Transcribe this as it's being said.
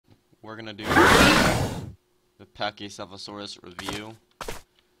we're gonna do the Pachycephalosaurus review.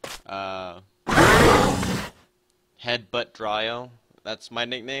 Headbutt Dryo. That's my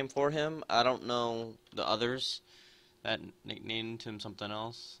nickname for him. I don't know the others that nicknamed him something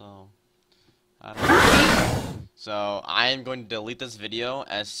else, so I don't know. So I am going to delete this video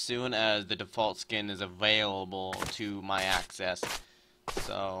as soon as the default skin is available to my access.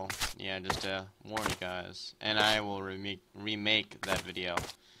 So yeah, just to warn you guys, and I will remake that video.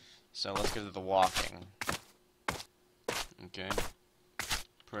 So let's go to the walking. Okay,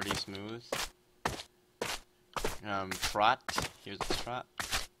 pretty smooth. Trot. Here's the trot.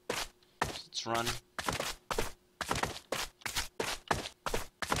 Let's run.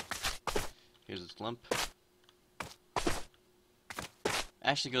 Here's its limp.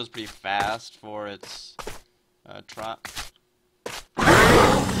 Actually goes pretty fast for its trot.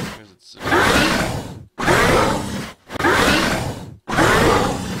 Here's its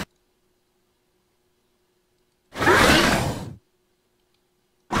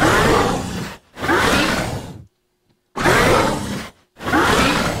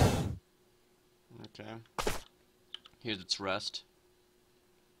okay. Here's its rest.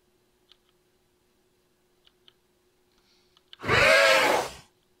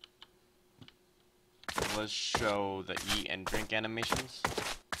 Let's show the eat and drink animations.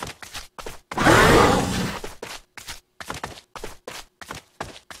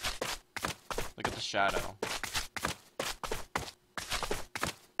 Look at the shadow.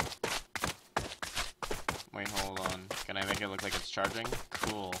 Wait, hold on. Can I make it look like it's charging?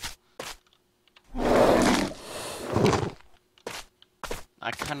 Cool.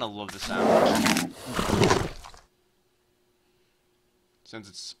 I kinda love the sound. Since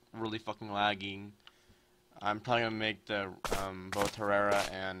it's really fucking lagging, I'm probably gonna make the both Herrera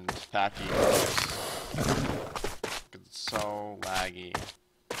and Packy because it's so laggy.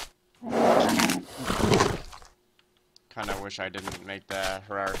 Kinda wish I didn't make the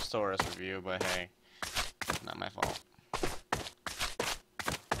Herrerasaurus review, but hey, not my fault.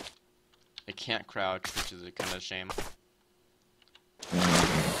 It can't crouch, which is a kinda shame.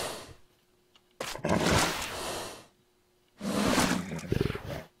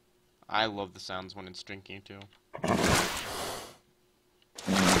 I love the sounds when it's drinking too.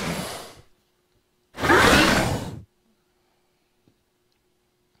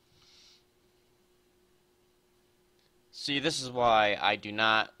 See, this is why I do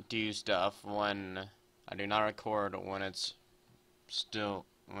not do stuff when I do not record when it's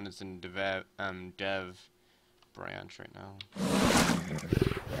in dev branch right now.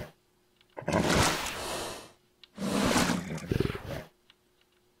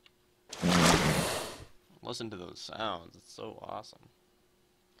 Listen to those sounds, it's so awesome.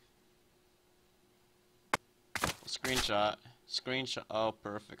 Screenshot, oh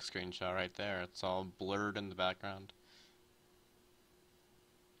perfect screenshot right there. It's all blurred in the background.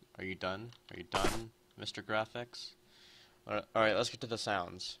 Are you done? Are you done, Mr. Graphics? Alright, let's get to the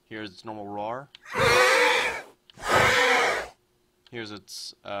sounds. Here's its normal roar. Here's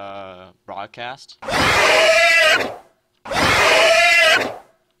its broadcast.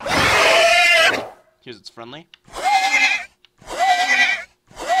 Here's its friendly.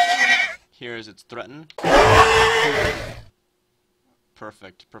 Here's its threaten.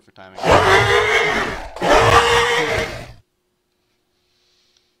 Perfect timing.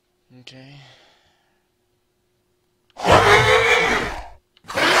 Okay.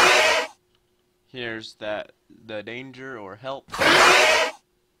 Here's the danger or help.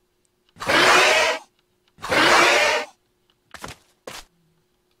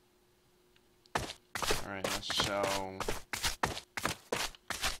 Alright, let's show.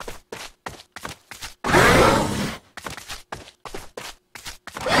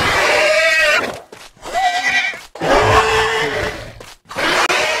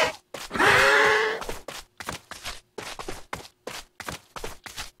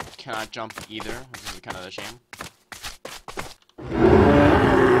 Cannot jump either, which is kind of a shame.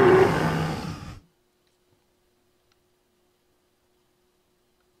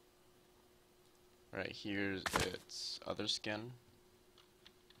 Right, here's its other skin.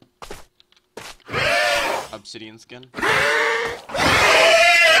 Obsidian skin.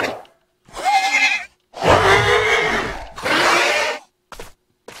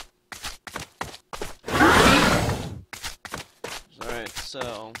 Alright,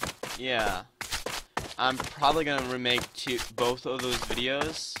 so yeah, I'm probably gonna remake both of those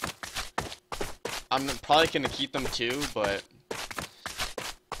videos. I'm probably gonna keep them too, but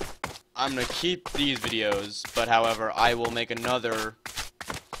I'm gonna keep these videos, but however, I will make another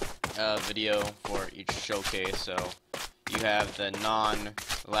video for each showcase, so you have the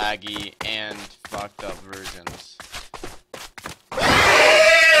laggy, and fucked up versions.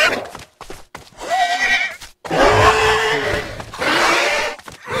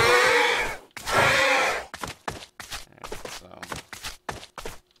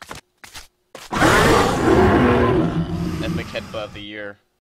 Epic headbutt of the year.